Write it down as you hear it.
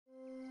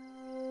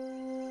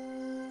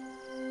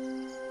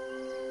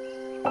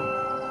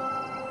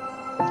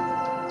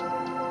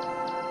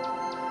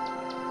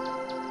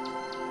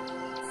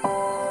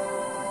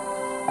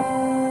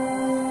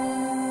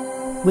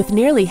With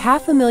nearly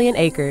 500,000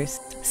 acres,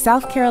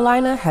 South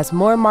Carolina has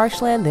more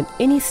marshland than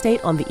any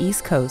state on the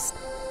East Coast.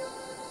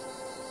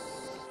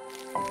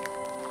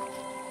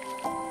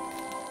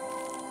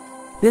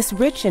 This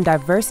rich and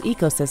diverse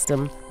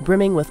ecosystem,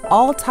 brimming with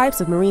all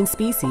types of marine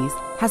species,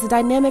 has a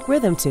dynamic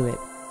rhythm to it.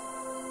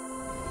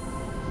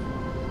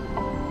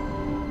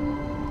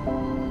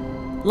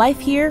 Life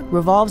here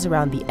revolves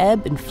around the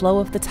ebb and flow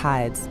of the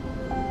tides.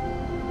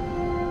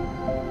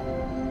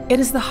 It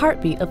is the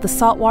heartbeat of the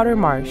saltwater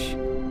marsh,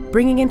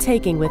 bringing and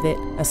taking with it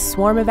a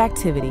swarm of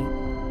activity.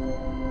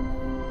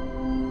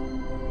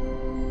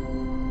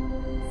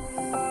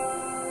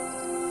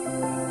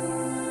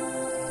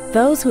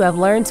 Those who have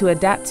learned to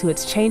adapt to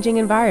its changing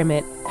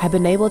environment have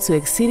been able to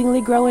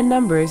exceedingly grow in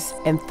numbers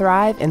and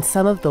thrive in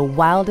some of the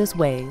wildest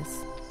ways.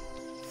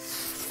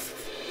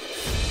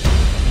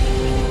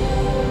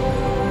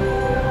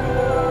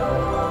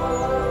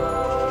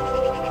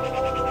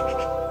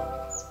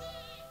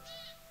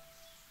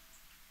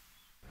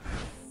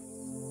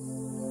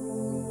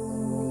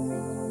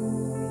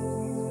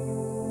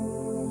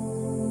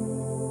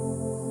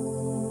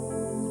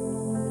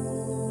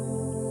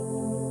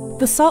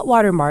 The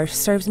saltwater marsh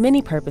serves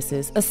many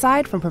purposes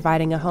aside from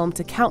providing a home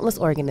to countless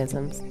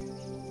organisms.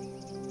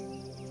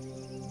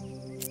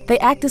 They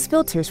act as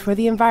filters for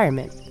the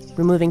environment,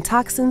 removing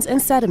toxins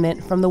and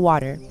sediment from the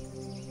water.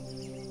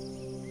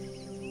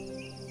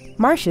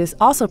 Marshes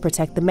also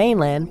protect the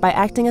mainland by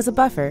acting as a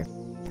buffer,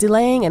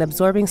 delaying and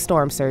absorbing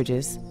storm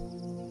surges.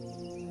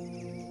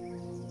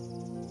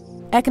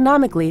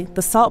 Economically,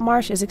 the salt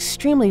marsh is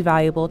extremely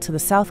valuable to the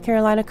South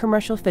Carolina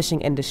commercial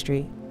fishing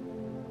industry.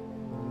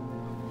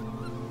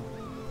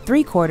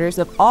 3/4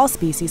 of all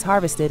species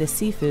harvested as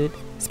seafood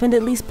spend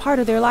at least part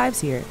of their lives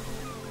here.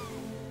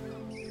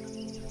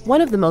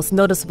 One of the most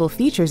noticeable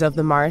features of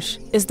the marsh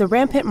is the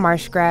rampant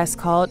marsh grass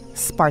called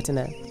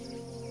spartina.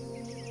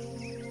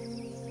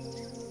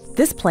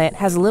 This plant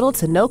has little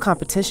to no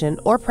competition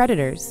or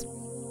predators.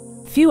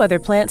 Few other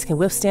plants can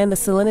withstand the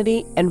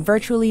salinity, and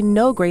virtually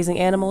no grazing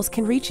animals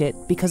can reach it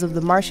because of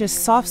the marsh's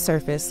soft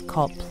surface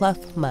called pluff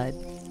mud.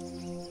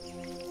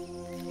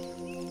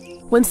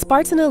 When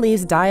spartina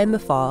leaves die in the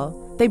fall,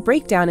 they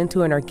break down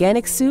into an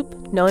organic soup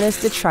known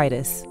as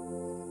detritus.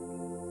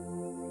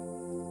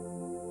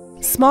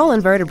 Small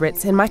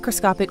invertebrates and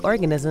microscopic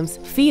organisms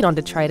feed on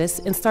detritus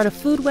and start a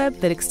food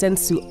web that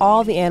extends to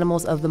all the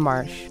animals of the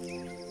marsh.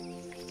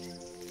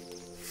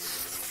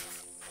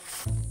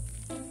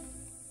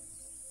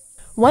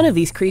 One of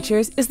these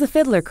creatures is the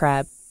fiddler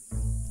crab,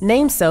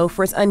 named so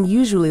for its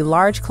unusually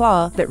large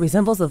claw that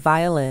resembles a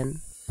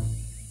violin.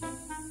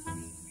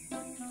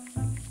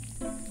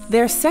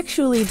 Their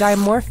sexually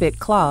dimorphic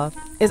claw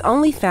is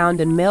only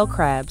found in male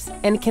crabs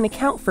and can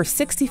account for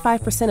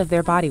 65% of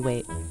their body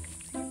weight.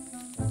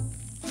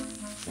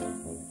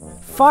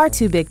 Far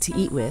too big to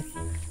eat with,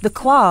 the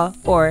claw,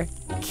 or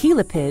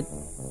chelepid,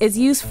 is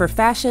used for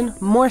fashion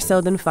more so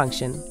than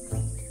function.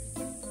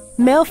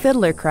 Male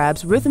fiddler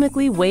crabs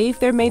rhythmically wave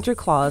their major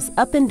claws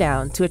up and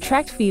down to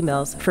attract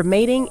females for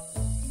mating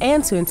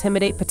and to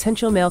intimidate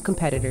potential male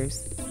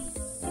competitors.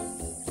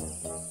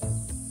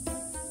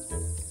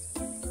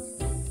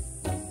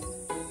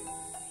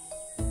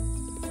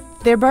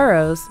 Their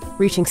burrows,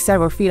 reaching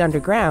several feet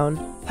underground,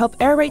 help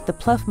aerate the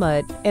pluff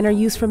mud and are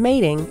used for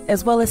mating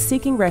as well as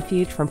seeking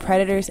refuge from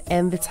predators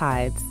and the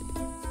tides.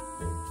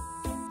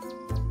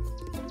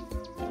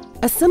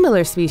 A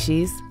similar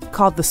species,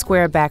 called the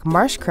square-back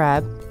marsh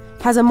crab,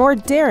 has a more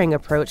daring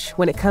approach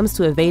when it comes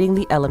to evading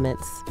the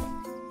elements.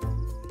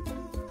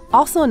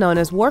 Also known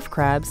as wharf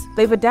crabs,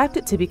 they've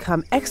adapted to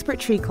become expert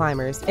tree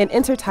climbers in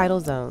intertidal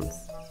zones.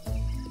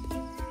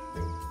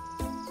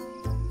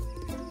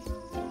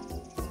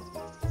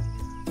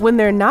 When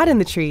they're not in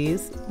the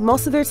trees,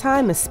 most of their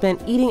time is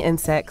spent eating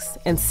insects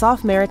and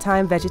soft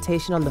maritime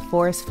vegetation on the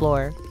forest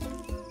floor.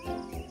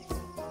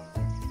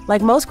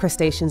 Like most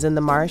crustaceans in the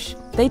marsh,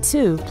 they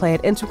too play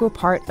an integral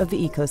part of the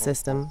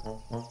ecosystem.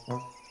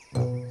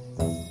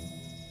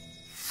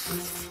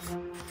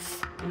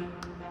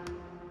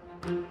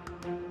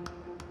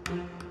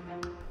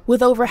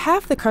 With over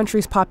half the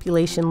country's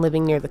population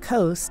living near the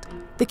coast,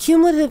 the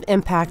cumulative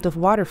impact of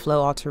water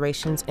flow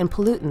alterations and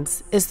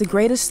pollutants is the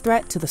greatest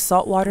threat to the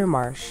saltwater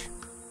marsh.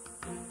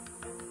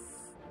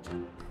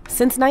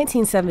 Since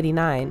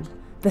 1979,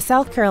 the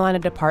South Carolina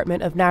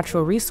Department of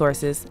Natural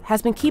Resources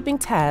has been keeping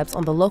tabs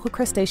on the local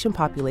crustacean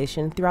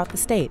population throughout the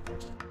state.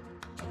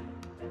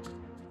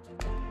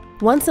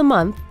 Once a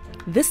month,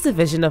 this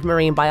division of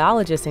marine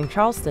biologists in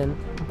Charleston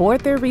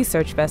board their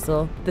research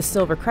vessel, the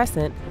Silver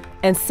Crescent,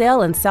 and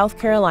sail in South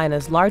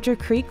Carolina's larger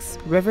creeks,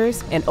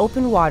 rivers, and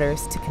open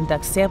waters to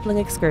conduct sampling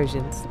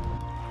excursions.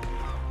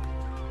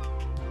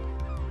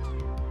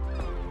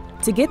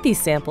 To get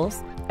these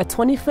samples, a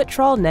 20-foot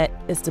trawl net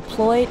is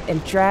deployed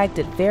and dragged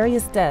at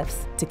various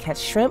depths to catch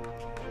shrimp,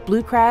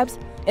 blue crabs,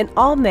 and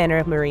all manner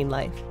of marine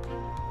life.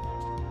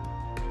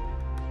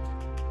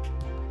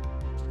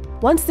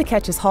 Once the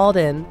catch is hauled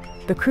in,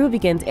 the crew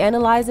begins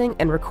analyzing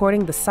and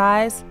recording the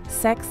size,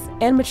 sex,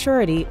 and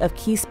maturity of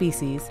key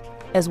species,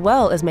 as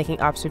well as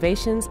making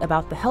observations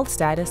about the health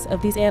status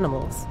of these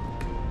animals.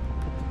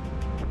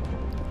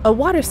 A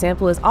water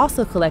sample is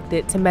also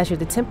collected to measure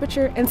the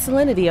temperature and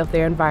salinity of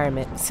their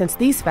environment, since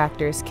these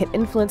factors can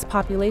influence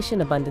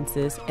population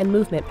abundances and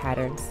movement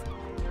patterns.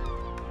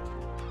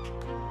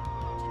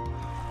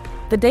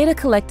 The data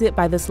collected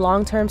by this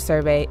long-term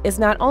survey is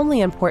not only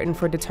important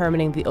for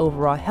determining the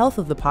overall health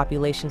of the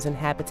populations and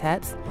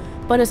habitats,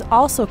 but is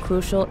also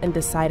crucial in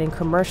deciding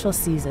commercial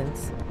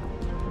seasons.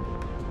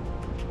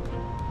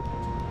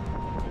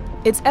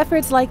 It's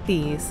efforts like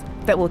these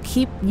that will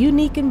keep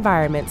unique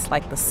environments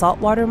like the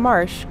saltwater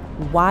marsh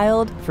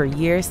wild for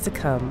years to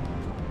come.